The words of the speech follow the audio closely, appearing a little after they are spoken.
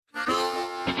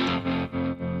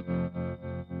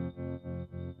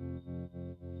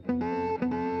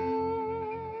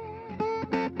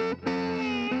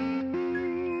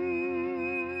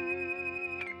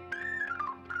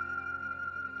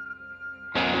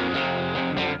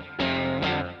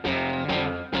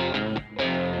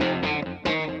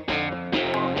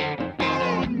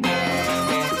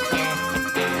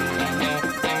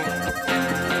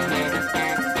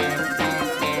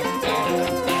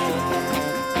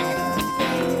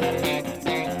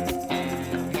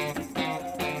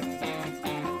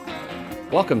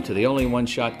Welcome to the Only One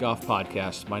Shot Golf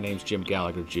Podcast. My name's Jim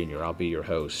Gallagher Jr. I'll be your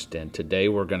host, and today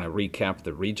we're going to recap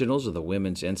the regionals of the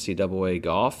women's NCAA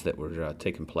golf that were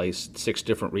taking place at 6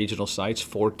 different regional sites.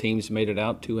 4 teams made it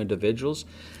out, 2 individuals,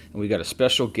 and we got a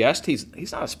special guest.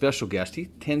 He's not a special guest. He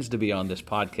tends to be on this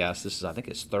podcast. This is, I think,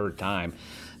 his 3rd time.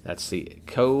 That's the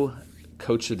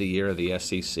Coach of the Year of the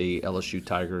SEC, LSU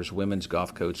Tigers women's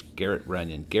golf coach, Garrett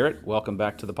Runyon. Garrett, welcome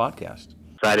back to the podcast.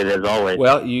 Excited as always.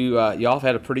 Well, y'all have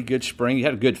had a pretty good spring. You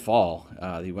had a good fall.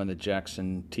 You won the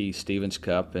Jackson T. Stevens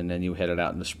Cup, and then you headed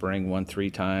out in the spring, won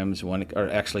 3 times,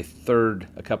 third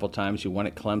a couple times. You won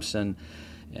at Clemson,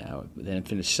 then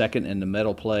finished 2nd in the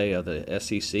medal play of the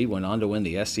SEC, went on to win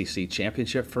the SEC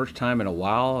championship, first time in a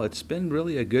while. It's been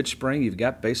really a good spring. You've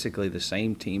got basically the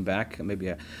same team back, maybe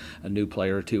a new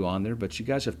player or 2 on there, but you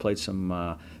guys have played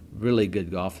some really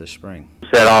good golf this spring.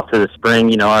 Set off to the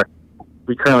spring,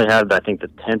 we currently have, I think, the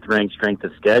 10th ranked strength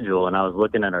of schedule, and I was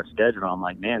looking at our schedule. I'm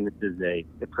like, man, this is a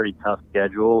pretty tough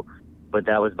schedule, but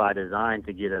that was by design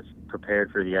to get us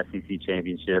prepared for the SEC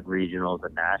championship, regionals,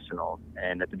 and nationals.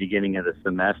 And at the beginning of the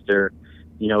semester,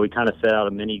 we kind of set out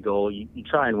a mini goal. You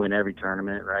try and win every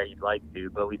tournament, right? You'd like to,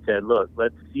 but we said, look,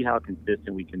 let's see how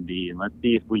consistent we can be, and let's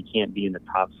see if we can't be in the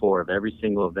top 4 of every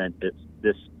single event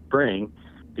this spring,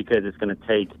 because it's going to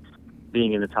take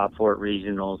being in the top 4 at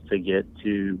regionals to get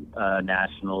to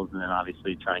nationals, and then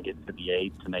obviously try and get to the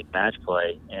 8 to make match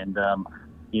play. And,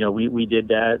 we did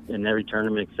that in every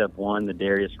tournament except one, the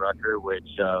Darius Rucker, which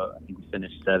I think we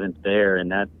finished 7th there,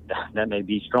 and that may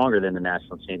be stronger than the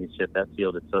national championship. That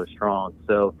field is so strong.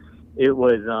 So it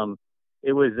was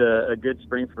a good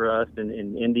spring for us, and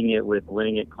ending it with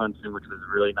winning at Clemson, which was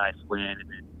a really nice win, and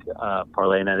then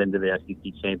parlaying that into the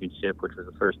SEC championship, which was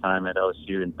the first time at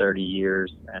LSU in 30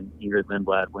 years, and Ingrid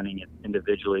Lindblad winning it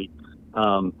individually.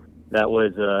 That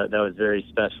was very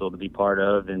special to be part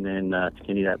of, and then to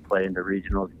continue that play into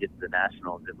regionals and get to the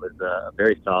nationals. It was a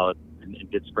very solid and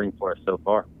good spring for us so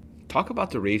far. Talk about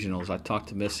the regionals. I talked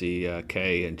to Missy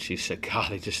Kay, and she said,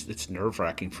 God, it's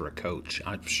nerve-wracking for a coach.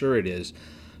 I'm sure it is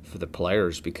for the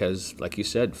players because, like you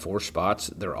said, 4 spots,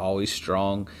 they're always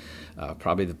strong.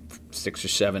 Probably the 6 or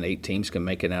 7, 8 teams can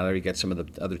make it out there. You get some of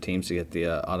the other teams to get the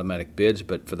automatic bids,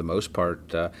 but for the most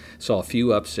part, saw a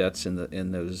few upsets in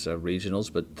those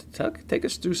regionals. But take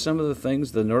us through some of the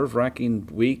things, the nerve-wracking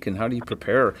week, and how do you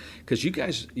prepare? Because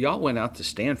y'all went out to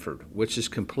Stanford, which is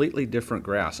completely different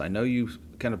grass. I know you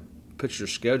kind of put your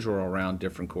schedule around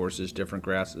different courses, different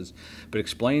grasses, but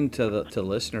explain to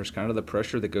listeners kind of the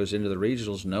pressure that goes into the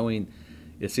regionals, knowing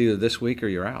it's either this week or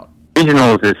you're out.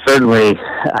 Regionals is certainly,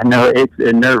 I know it's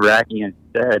nerve-wracking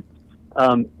instead,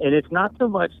 and it's not so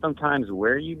much sometimes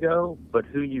where you go, but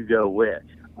who you go with.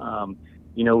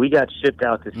 We got shipped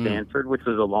out to Stanford, which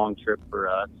was a long trip for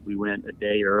us. We went a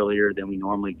day earlier than we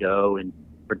normally go and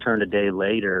returned a day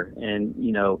later, and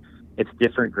it's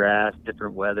different grass,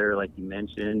 different weather, like you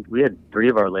mentioned. We had 3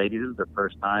 of our ladies. It was their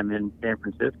first time in San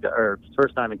Francisco, or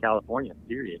first time in California,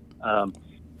 period.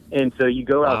 And so you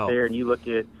go out there and you look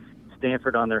at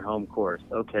Stanford on their home course.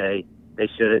 Okay, they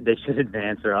should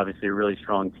advance. They're obviously a really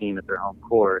strong team at their home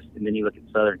course. And then you look at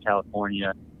Southern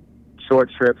California,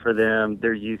 short trip for them.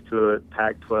 They're used to it.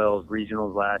 Pac-12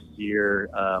 regionals last year.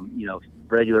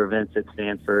 Regular events at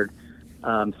Stanford.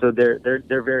 So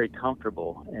they're very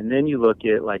comfortable. And then you look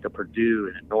at like a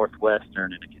Purdue and a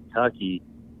Northwestern and a Kentucky,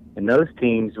 and those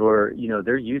teams were,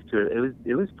 they're used to it.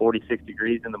 It was 46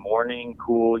 degrees in the morning,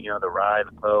 cool, the ride,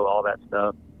 the po, all that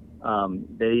stuff.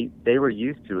 They were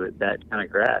used to it, that kind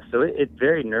of grass. So it's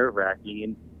very nerve-wracking.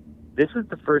 And this was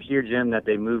the first year, Jim, that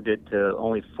they moved it to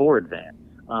only 4 advance.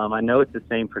 I know it's the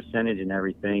same percentage and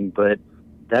everything, but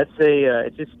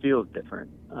it just feels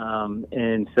different.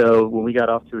 And so when we got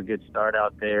off to a good start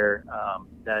out there,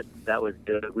 that was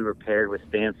good. We were paired with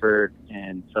Stanford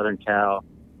and Southern Cal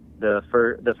the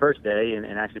first day, and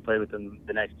actually played with them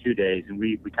the next 2 days. And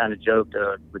we kind of joked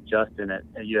with Justin at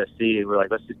USC. We're like,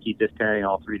 let's just keep this pairing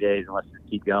all 3 days and let's just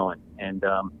keep going. And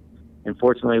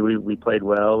fortunately, we played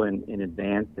well and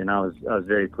advanced, and I was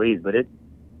very pleased. But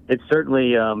it's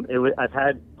certainly I've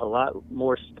had a lot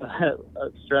more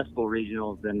stressful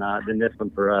regionals than this one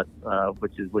for us,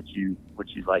 which is what you'd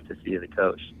like to see as a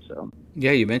coach. So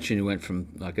yeah, you mentioned you went from,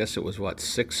 I guess it was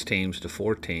 6 teams to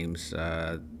 4 teams.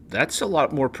 That's a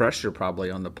lot more pressure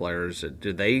probably on the players.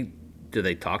 Do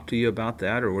they talk to you about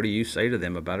that, or what do you say to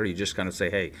them about it? Or you just kind of say,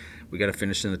 hey, we got to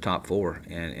finish in the top 4,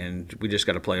 and we just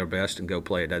got to play our best and go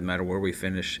play. It doesn't matter where we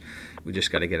finish. We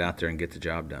just got to get out there and get the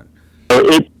job done.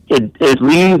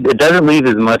 It doesn't leave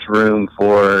as much room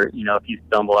for, if you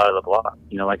stumble out of the block.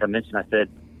 Like I mentioned, I said,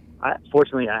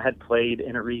 Fortunately, I had played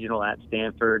in a regional at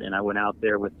Stanford, and I went out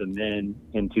there with the men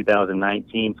in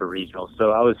 2019 for regional.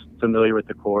 So I was familiar with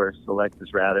the course.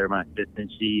 Alexis Rather, my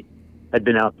assistant, she had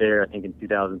been out there, I think, in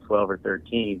 2012 or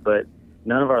 13, but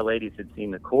none of our ladies had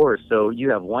seen the course. So you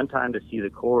have one time to see the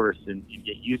course and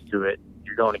get used to it.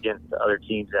 You're going against the other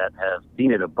teams that have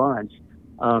seen it a bunch.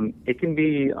 It can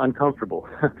be uncomfortable.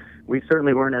 We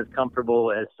certainly weren't as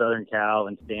comfortable as Southern Cal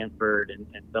and Stanford and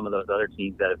some of those other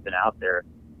teams that have been out there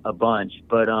a bunch.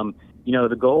 But,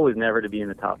 the goal was never to be in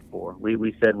the top four.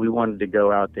 We said we wanted to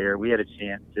go out there. We had a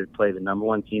chance to play the number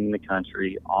one team in the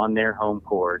country on their home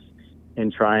course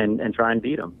and try and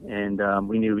beat them. And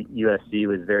we knew USC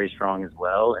was very strong as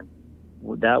well. And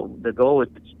the goal was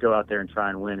to go out there and try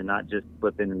and win and not just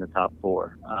slip in the top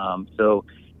four. So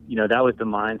that was the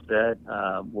mindset.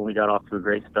 When we got off to a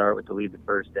great start with the lead the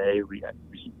first day, we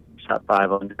shot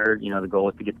 5 under. The goal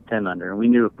was to get to 10 under. And we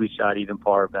knew if we shot even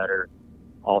par better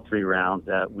all 3 rounds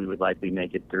that we would likely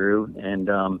make it through. And,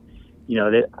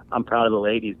 I'm proud of the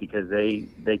ladies because they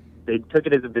took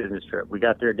it as a business trip. We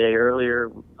got there a day earlier.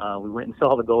 We went and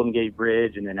saw the Golden Gate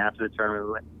Bridge. And then after the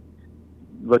tournament,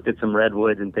 we looked at some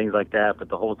redwoods and things like that. But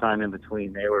the whole time in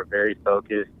between, they were very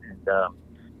focused.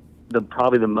 And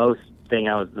probably the thing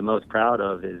I was the most proud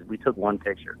of is we took one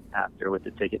picture after with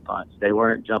the ticket punch. They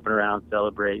weren't jumping around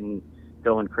celebrating,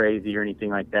 going crazy or anything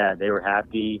like that. They were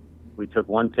happy. We took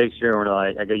one picture and we're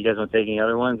like, I go, you guys want to take any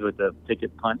other ones with the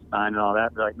ticket punch sign and all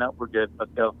that? They're like, nope, we're good.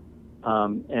 Let's go.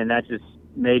 And that just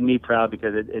made me proud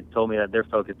because it told me that they're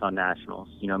focused on nationals,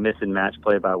 missing match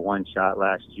play by 1 shot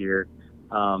last year.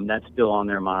 That's still on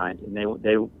their mind. And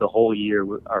they the whole year,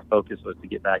 our focus was to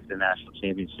get back to the national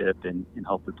championship and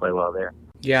hopefully play well there.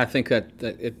 Yeah, I think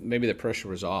that maybe the pressure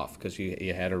was off because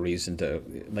you had a reason to,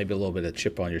 maybe a little bit of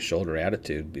chip on your shoulder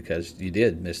attitude because you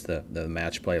did miss the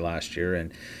match play last year,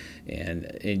 and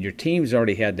your team's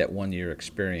already had that 1 year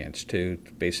experience too,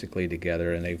 basically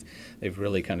together, and they've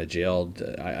really kind of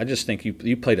gelled. I just think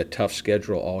you played a tough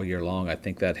schedule all year long. I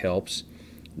think that helps.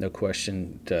 No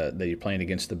question that you're playing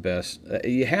against the best.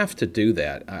 You have to do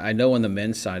that. I know on the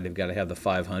men's side they've got to have the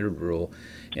 500 rule,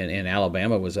 and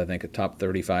Alabama was, I think, a top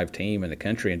 35 team in the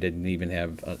country and didn't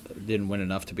win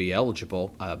enough to be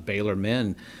eligible. Baylor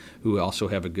men, who also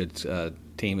have a good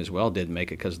team as well, didn't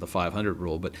make it because of the 500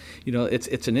 rule. But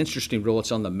it's an interesting rule.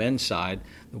 It's on the men's side.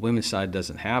 The women's side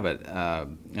doesn't have it.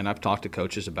 And I've talked to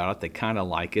coaches about it. They kind of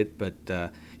like it, but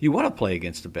you want to play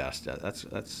against the best.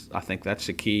 I think that's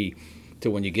the key to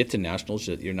when you get to nationals,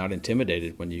 that you're not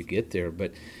intimidated when you get there.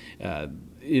 But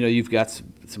you've got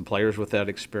some players with that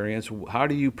experience. How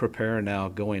do you prepare now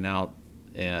going out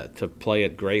to play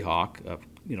at Grayhawk?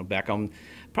 Back on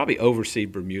probably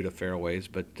overseed Bermuda fairways,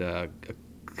 but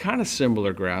kind of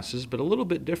similar grasses, but a little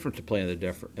bit different to play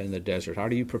in the desert. How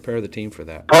do you prepare the team for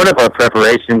that? Part of our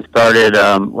preparation started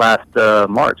last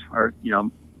March.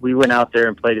 We went out there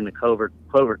and played in the Clover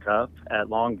Cup at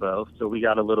Longbow, so we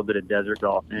got a little bit of desert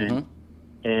golf in. Mm-hmm.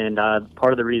 And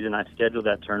part of the reason I scheduled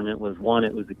that tournament was, 1,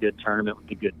 it was a good tournament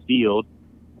with a good field.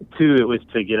 2, it was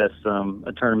to get us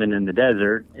a tournament in the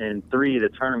desert. And 3, the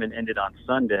tournament ended on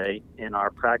Sunday, and our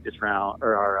practice round,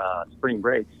 or our spring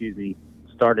break,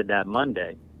 started that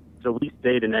Monday. So we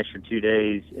stayed an extra 2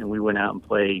 days, and we went out and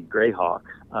played Grayhawk.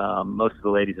 Most of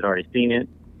the ladies had already seen it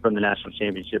from the national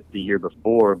championship the year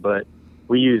before, but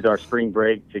we used our spring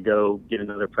break to go get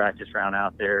another practice round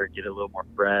out there, get a little more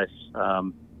fresh,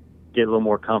 get a little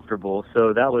more comfortable.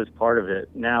 So that was part of it.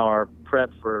 Now our prep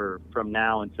from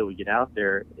now until we get out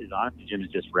there is honestly, Jim, is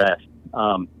just rest.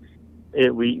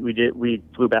 We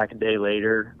flew back a day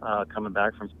later, coming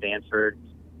back from Stanford,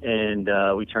 and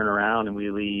we turn around and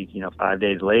we leave, 5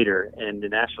 days later. And the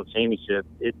national championship,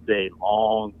 it's a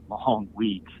long, long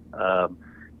week.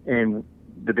 And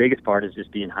the biggest part is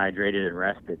just being hydrated and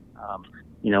rested.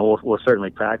 We'll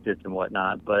certainly practice and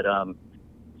whatnot, but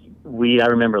I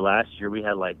remember last year we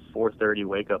had like 4:30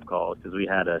 wake up calls because we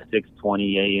had a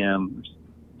 6:20 a.m.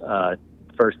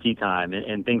 First tee time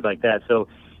and things like that. So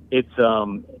it's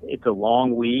a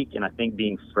long week, and I think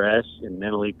being fresh and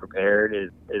mentally prepared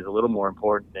is a little more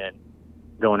important than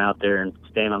going out there and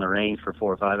staying on the range for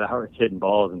 4 or 5 hours hitting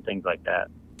balls and things like that.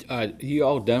 You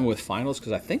all done with finals?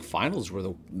 Because I think finals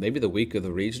were maybe the week of the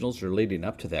regionals or leading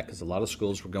up to that, because a lot of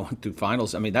schools were going through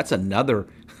finals. I mean, that's another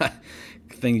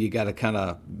thing you got to kind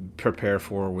of prepare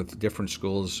for with different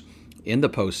schools in the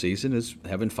postseason, is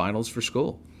having finals for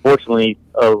school. Fortunately,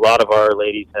 a lot of our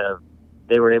ladies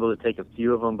they were able to take a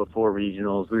few of them before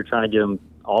regionals. We were trying to get them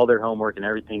all their homework and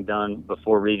everything done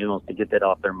before regionals to get that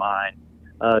off their mind.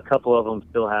 A couple of them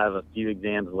still have a few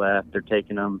exams left. They're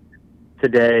taking them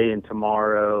today and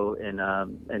tomorrow, and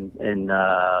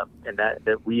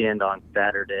that we end on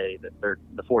Saturday,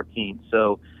 the 14th.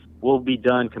 So we'll be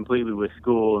done completely with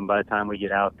school, and by the time we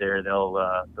get out there,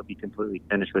 they'll be completely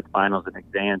finished with finals and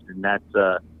exams, and that's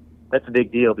a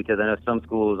big deal, because I know some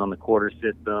schools on the quarter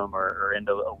system or end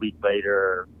a week later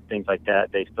or things like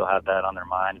that, they still have that on their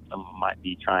mind, and some of them might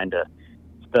be trying to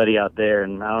study out there.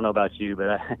 And I don't know about you,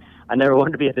 but I never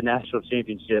wanted to be at the national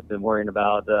championship and worrying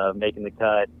about making the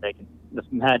cut, making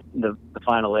the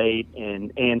final eight,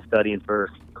 and studying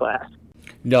first class.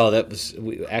 No,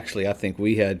 I think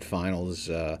we had finals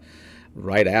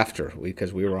right after,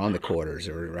 because we were on the quarters,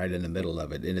 or right in the middle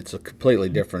of it, and it's completely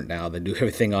different now. They do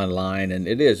everything online, and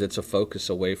it's a focus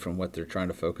away from what they're trying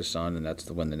to focus on, and that's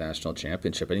to win the national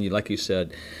championship. And like you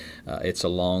said, it's a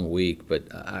long week, but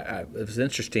it was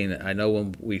interesting. I know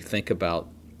when we think about,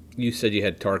 you said you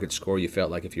had target score, you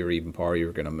felt like if you were even par, you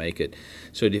were going to make it.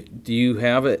 So do you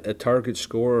have a target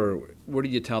score, or what do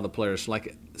you tell the players?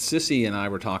 Like Sissy and I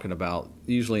were talking about,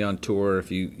 usually on tour, if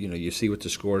you see what the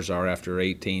scores are after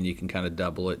 18, you can kind of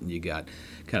double it, and you got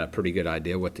kind of pretty good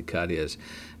idea what the cut is.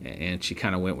 And she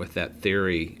kind of went with that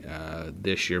theory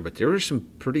this year. But there were some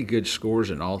pretty good scores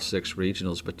in all 6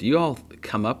 regionals. But do you all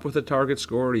come up with a target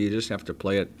score, or do you just have to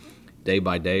play it day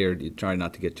by day, or do you try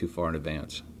not to get too far in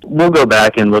advance? We'll go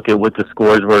back and look at what the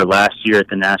scores were last year at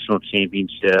the national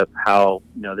championship, how,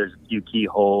 there's a few key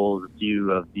holes, a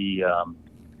few of the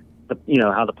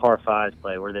how the par fives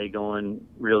play. Were they going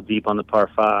real deep on the par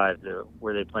fives? Or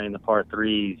were they playing the par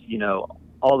threes?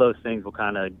 All those things will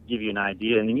kind of give you an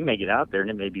idea. And then you may get out there and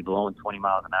it may be blowing 20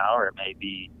 miles an hour. It may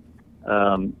be,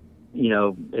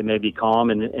 it may be calm.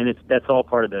 And that's all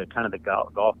part of the kind of the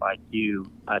golf IQ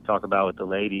I talk about with the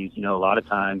ladies. A lot of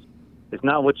times it's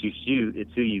not what you shoot,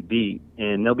 it's who you beat.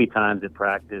 And there'll be times at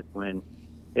practice when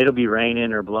it'll be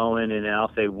raining or blowing, and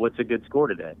I'll say, what's a good score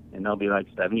today? And they'll be like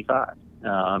 75.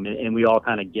 And we all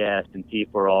kind of guess and see if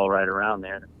we're all right around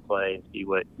there and play and see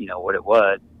what it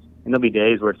was. And there'll be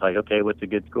days where it's like, okay, what's a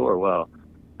good score? Well,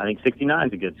 I think 69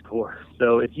 is a good score.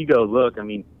 So if you go look,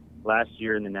 last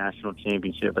year in the national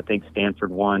championship, I think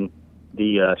Stanford won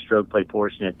the stroke play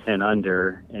portion at 10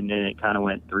 under, and then it kind of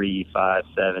went 3, 5,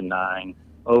 7, 9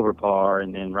 over par,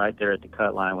 and then right there at the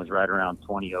cut line was right around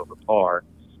 20 over par.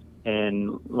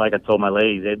 And like I told my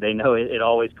ladies, they know it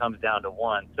always comes down to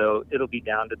one. So it'll be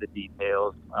down to the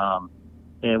details.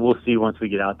 And we'll see once we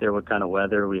get out there what kind of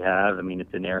weather we have.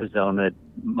 It's in Arizona.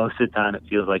 Most of the time it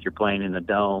feels like you're playing in a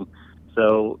dome.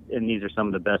 So, and these are some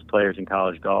of the best players in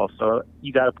college golf. So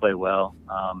you got to play well.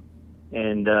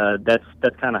 And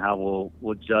that's kind of how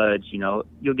we'll judge.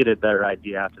 You'll get a better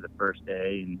idea after the first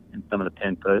day and some of the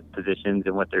pin positions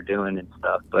and what they're doing and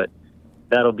stuff. But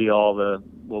that'll be all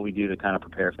what we do to kind of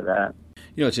prepare for that.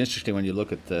 It's interesting when you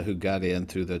look at who got in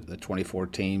through the 24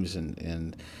 teams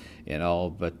and all,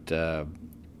 but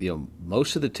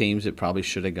most of the teams that probably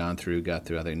should have gone through got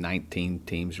through. I think 19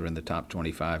 teams were in the top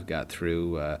 25 got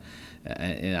through.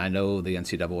 And I know the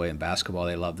NCAA in basketball,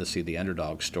 they love to see the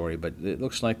underdog story, but it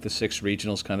looks like the 6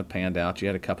 regionals kind of panned out. You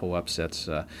had a couple upsets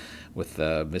with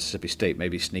Mississippi State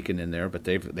maybe sneaking in there, but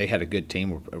they had a good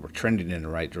team. Were trending in the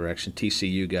right direction.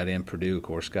 TCU got in, Purdue, of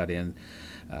course, got in.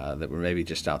 That were maybe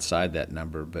just outside that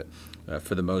number, but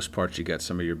for the most part, you got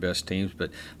some of your best teams.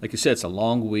 But like you said, it's a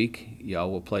long week.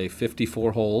 Y'all will play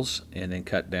 54 holes and then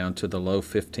cut down to the low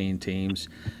 15 teams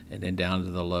and then down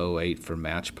to the low 8 for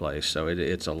match play. So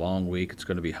it's a long week. It's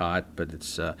going to be hot, but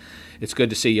it's good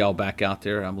to see y'all back out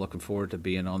there. I'm looking forward to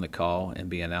being on the call and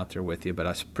being out there with you. But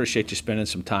I appreciate you spending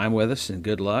some time with us, and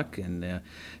good luck. And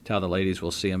tell the ladies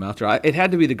we'll see them out there. It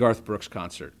had to be the Garth Brooks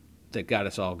concert that got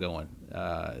us all going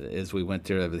as we went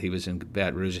there. He was in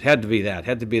Baton Rouge. It had to be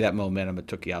that momentum that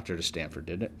took you out there to Stanford,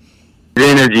 didn't it? The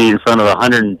energy in front of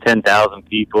 110,000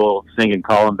 people singing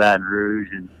 "Callin' Baton Rouge"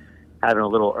 and having a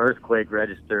little earthquake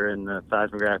register in the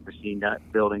seismograph machine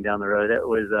building down the road. That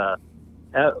was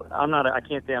I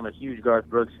can't say I'm a huge Garth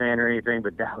Brooks fan or anything,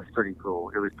 but that was pretty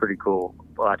cool. It was pretty cool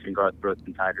watching Garth Brooks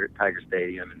in Tiger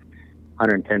Stadium and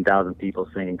 110,000 people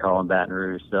singing "Callin' Baton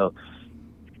Rouge." So,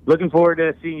 looking forward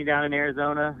to seeing you down in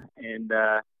Arizona, and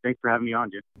thanks for having me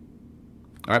on, Jim.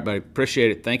 All right, buddy.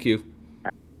 Appreciate it. Thank you.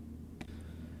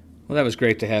 Well, that was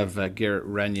great to have Garrett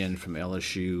Runyon from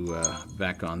LSU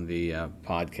back on the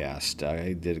podcast.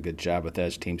 He did a good job with that.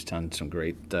 His team's done some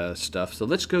great stuff. So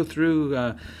let's go through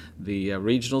the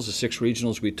regionals, the 6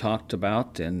 regionals we talked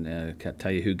about, and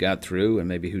tell you who got through and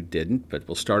maybe who didn't. But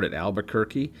we'll start at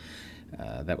Albuquerque.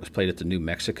 That was played at the New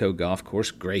Mexico golf course.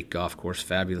 Great golf course,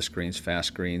 fabulous greens,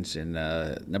 fast greens. And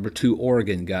number 2,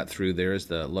 Oregon got through there as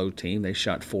the low team. They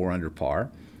shot 4 under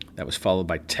par. That was followed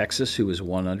by Texas, who was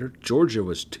 1 under. Georgia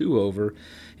was 2 over.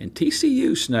 And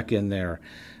TCU snuck in there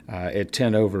at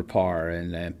 10 over par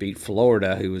and beat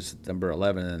Florida, who was number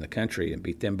 11 in the country, and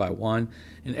beat them by 1.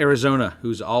 And Arizona,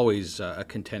 who's always a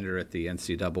contender at the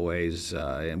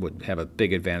NCAAs and would have a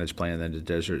big advantage playing in the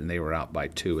desert, and they were out by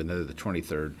 2, and they're the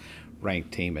 23rd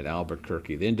ranked team at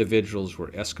Albuquerque. The individuals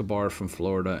were Escobar from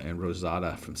Florida and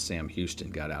Rosada from Sam Houston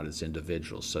got out as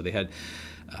individuals. So they had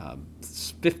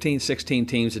 15, 16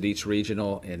 teams at each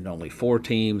regional and only 4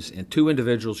 teams, and 2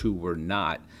 individuals who were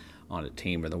not on a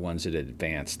team are the ones that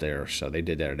advanced there. So they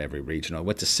did that at every regional.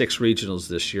 Went to 6 regionals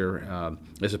this year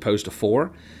as opposed to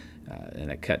 4.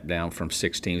 And it cut down from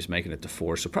 6 teams, making it to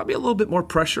 4. So probably a little bit more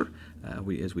pressure.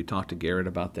 As we talked to Garrett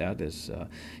about that,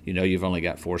 you've only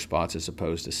got 4 spots as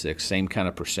opposed to 6. Same kind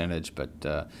of percentage,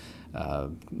 but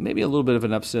maybe a little bit of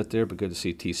an upset there. But good to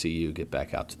see TCU get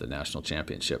back out to the national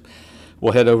championship.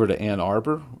 We'll head over to Ann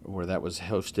Arbor, where that was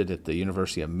hosted at the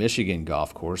University of Michigan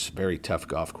golf course. Very tough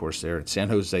golf course there. At San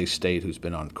Jose State, who's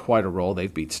been on quite a roll.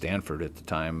 They've beat Stanford at the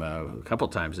time a couple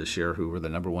times this year, who were the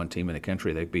number 1 team in the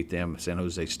country. They beat them. San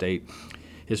Jose State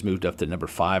has moved up to number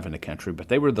 5 in the country. But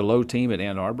they were the low team at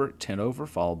Ann Arbor at 10 over,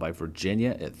 followed by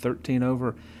Virginia at 13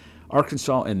 over.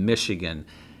 Arkansas and Michigan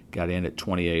got in at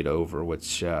 28 over,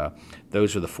 which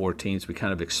those are the 4 teams we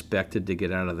kind of expected to get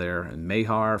out of there. And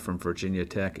Mahar from Virginia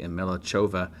Tech and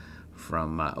Melachova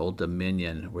from Old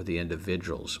Dominion were the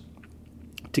individuals.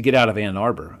 To get out of Ann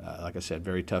Arbor, like I said,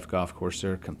 very tough golf course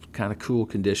there, kind of cool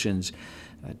conditions,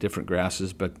 different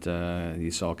grasses, but you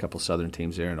saw a couple Southern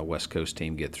teams there and a West Coast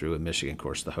team get through. And Michigan, of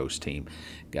course, the host team,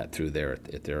 got through there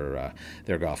at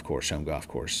their golf course, home golf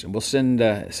course. And we'll send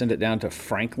it down to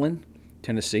Franklin,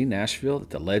 Tennessee, Nashville,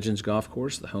 at the Legends Golf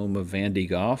Course, the home of Vandy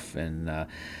Golf, and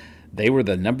they were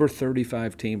the number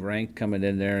 35 team ranked coming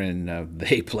in there, and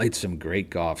they played some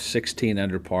great golf. 16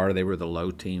 under par, they were the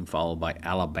low team, followed by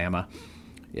Alabama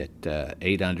at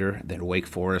 8 under. Then Wake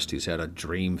Forest, who's had a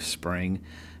dream spring.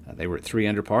 They were at 3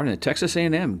 under par. And at Texas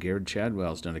A&M, Garrett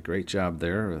Chadwell's done a great job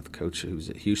there. The coach who's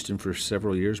at Houston for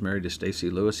several years, married to Stacy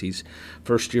Lewis. He's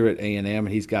first year at A&M, and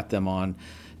he's got them on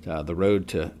the road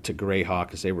to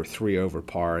Grayhawk, as they were 3 over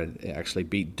par and actually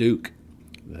beat Duke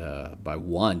by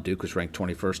 1. Duke was ranked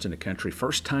 21st in the country.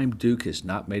 First time Duke has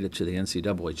not made it to the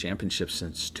NCAA championship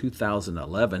since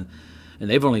 2011, and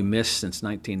they've only missed since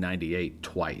 1998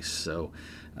 twice. So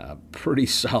pretty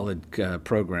solid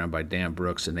program by Dan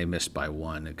Brooks, and they missed by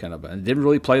 1. It and didn't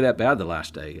really play that bad the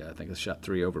last day. I think they shot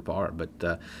 3 over par,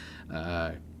 but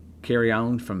Carry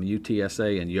On from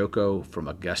UTSA and Yoko from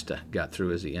Augusta got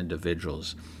through as the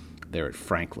individuals there at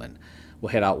Franklin.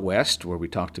 We'll head out west, where we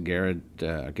talked to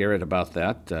Garrett about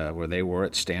that, where they were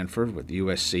at Stanford, with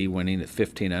USC winning at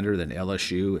 15 under, then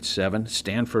LSU at 7,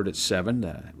 Stanford at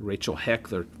 7. Rachel Heck,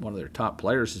 one of their top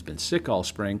players, has been sick all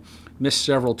spring, missed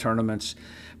several tournaments,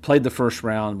 played the first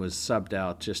round, was subbed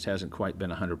out, just hasn't quite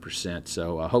been 100%.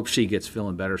 So I hope she gets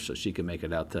feeling better so she can make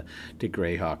it out to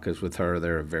Grayhawk, because with her,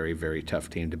 they're a very, very tough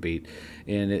team to beat.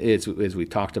 And it's, as we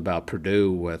talked about,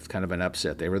 Purdue with kind of an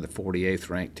upset. They were the 48th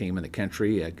ranked team in the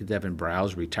country. Devin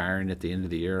Browse retiring at the end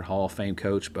of the year, Hall of Fame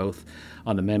coach, both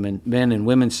on the men and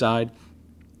women's side.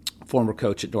 Former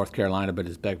coach at North Carolina, but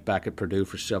is back at Purdue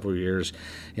for several years.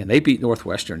 And they beat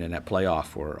Northwestern in that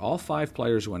playoff, where all 5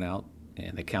 players went out,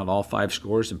 and they count all 5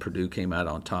 scores, and Purdue came out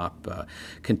on top.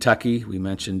 Kentucky, we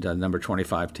mentioned, number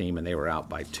 25 team, and they were out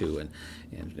by 2.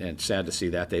 And sad to see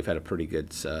that. They've had a pretty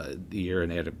good year,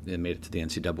 and they made it to the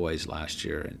NCAAs last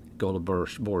year. And Golda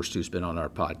Borst, who's been on our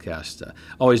podcast,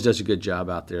 always does a good job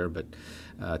out there. But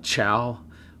Chow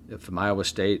from Iowa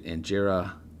State and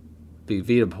Jira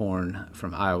Vidaborn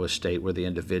from Iowa State were the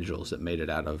individuals that made it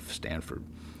out of Stanford.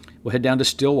 We'll head down to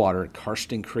Stillwater at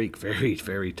Karsten Creek. Very,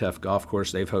 very tough golf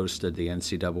course. They've hosted the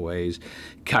NCAAs.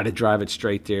 Got to drive it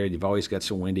straight there. You've always got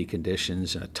some windy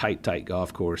conditions and a tight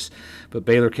golf course. But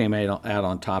Baylor came out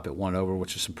on top at 1 over,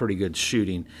 which was some pretty good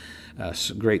shooting.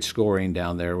 Some great scoring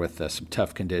down there with some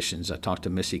tough conditions. I talked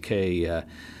to Missy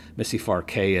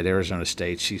Farkay at Arizona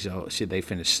State. They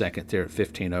finished second there at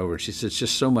 15 over. She said it's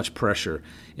just so much pressure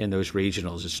in those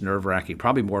regionals. It's nerve-wracking,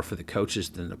 probably more for the coaches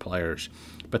than the players.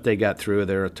 But they got through.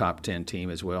 They're a top 10 team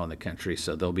as well in the country.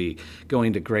 So they'll be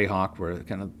going to Grayhawk, where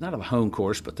kind of not a home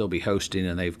course, but they'll be hosting,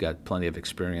 and they've got plenty of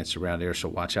experience around there. So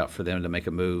watch out for them to make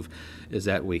a move as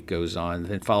that week goes on.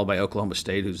 Then followed by Oklahoma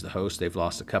State, who's the host. They've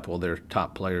lost a couple of their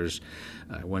top players.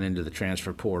 Went into the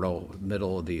transfer portal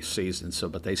middle of the season,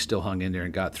 but they still hung in there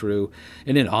and got through.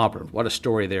 And then Auburn, what a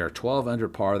story there. 12 under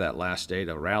par that last day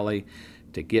to rally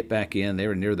to get back in. They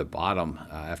were near the bottom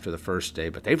after the first day,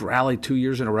 but they've rallied 2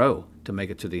 years in a row to make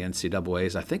it to the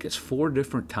NCAAs. I think it's 4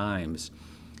 different times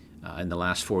In the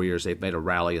last 4 years, they've made a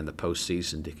rally in the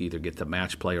postseason to either get the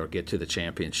match play or get to the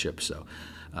championship. So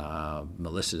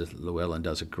Melissa Llewellyn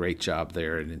does a great job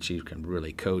there, and then she can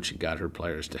really coach and got her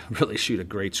players to really shoot a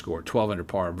great score. 12 under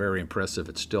par, very impressive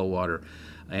at Stillwater.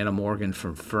 Anna Morgan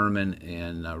from Furman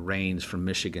and Raines from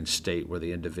Michigan State were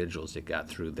the individuals that got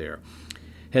through there.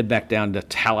 Head back down to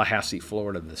Tallahassee,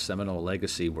 Florida, the Seminole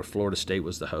Legacy, where Florida State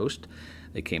was the host.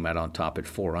 They came out on top at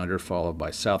 4 under, followed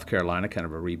by South Carolina, kind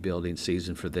of a rebuilding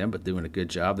season for them, but doing a good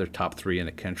job. They're top 3 in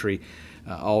the country.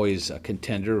 Always a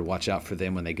contender. Watch out for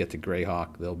them when they get to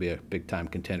Grayhawk. They'll be a big-time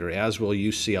contender, as will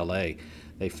UCLA.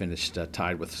 They finished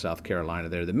tied with South Carolina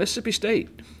there. The Mississippi State,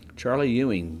 Charlie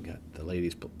Ewing got the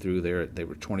ladies through there. They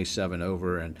were 27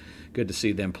 over, and good to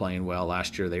see them playing well.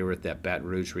 Last year they were at that Baton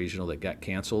Rouge Regional that got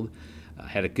canceled.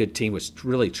 Had a good team, was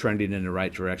really trending in the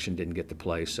right direction, didn't get to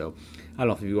play. So I don't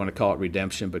know if you want to call it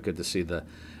redemption, but good to see the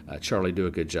Charlie do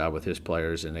a good job with his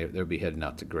players, and they'll be heading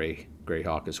out to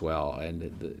Grayhawk as well.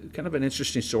 And kind of an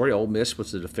interesting story, Ole Miss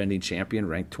was the defending champion,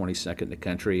 ranked 22nd in the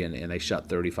country, and they shot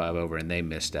 35 over, and they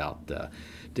missed out,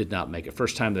 did not make it.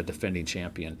 First time the defending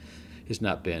champion has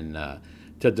not been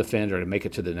to defend or to make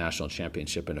it to the national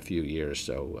championship in a few years.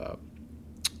 So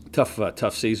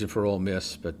tough season for Ole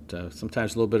Miss, but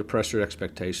sometimes a little bit of pressure,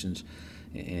 expectations,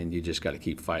 and you just got to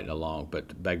keep fighting along.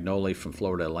 But Bagnoli from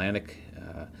Florida Atlantic,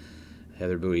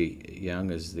 Heather Bowie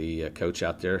Young is the coach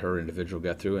out there. Her individual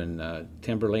got through, and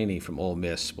Timberlini from Ole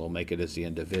Miss will make it as the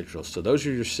individual. So those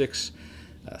are your 6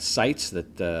 sites,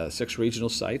 6 regional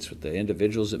sites with the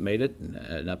individuals that made it, and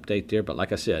an update there. But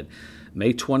like I said,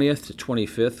 May 20th to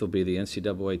 25th will be the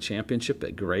NCAA Championship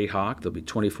at Grayhawk. There'll be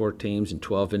 24 teams and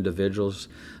 12 individuals.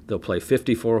 They'll play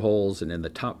 54 holes, and then the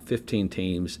top 15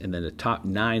 teams and then the top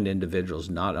 9 individuals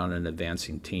not on an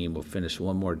advancing team will finish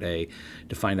one more day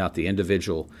to find out the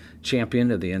individual champion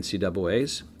of the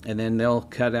NCAAs. And then they'll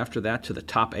cut after that to the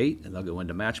top 8, and they'll go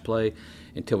into match play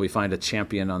until we find a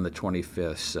champion on the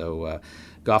 25th. So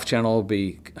Golf Channel will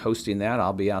be hosting that.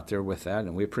 I'll be out there with that,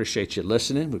 and we appreciate you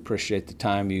listening. We appreciate the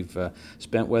time you've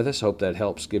spent with us. Hope that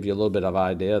helps give you a little bit of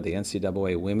idea of the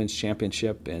NCAA Women's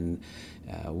Championship, and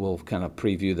we'll kind of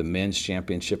preview the Men's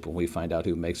Championship when we find out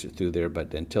who makes it through there.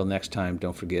 But until next time,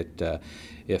 don't forget,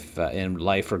 if in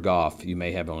life or golf, you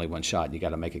may have only one shot. You got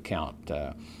to make it count.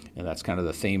 And that's kind of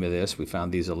the theme of this. We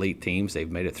found these elite teams. They've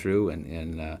made it through,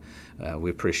 and we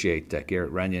appreciate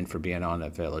Garrett Runyon for being on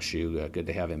at LSU. Good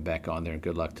to have him back on there, and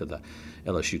good luck to the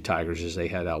LSU Tigers as they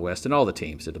head out west, and all the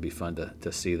teams. It'll be fun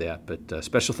to see that. But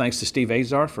special thanks to Steve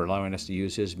Azar for allowing us to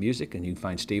use his music, and you can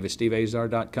find Steve at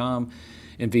steveazar.com,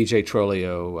 and VJ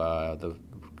Trolio,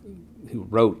 who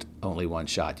wrote Only One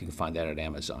Shot. You can find that at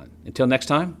Amazon. Until next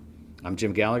time, I'm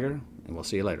Jim Gallagher, and we'll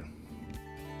see you later.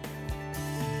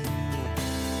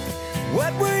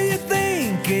 What were you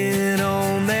thinking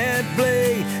on that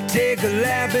play? Take a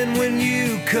lap, and when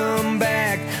you come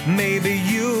back, maybe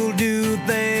you'll do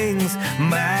things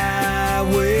my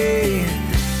way.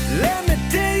 Let me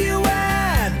tell you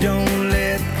why I don't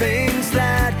let things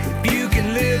slide. If you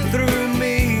can live through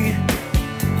me,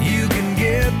 you can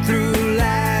get through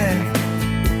life.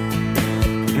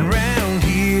 Around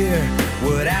here,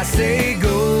 what I say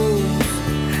goes.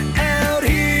 Out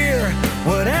here,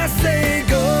 what I say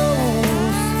goes.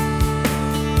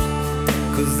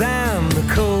 'Cause I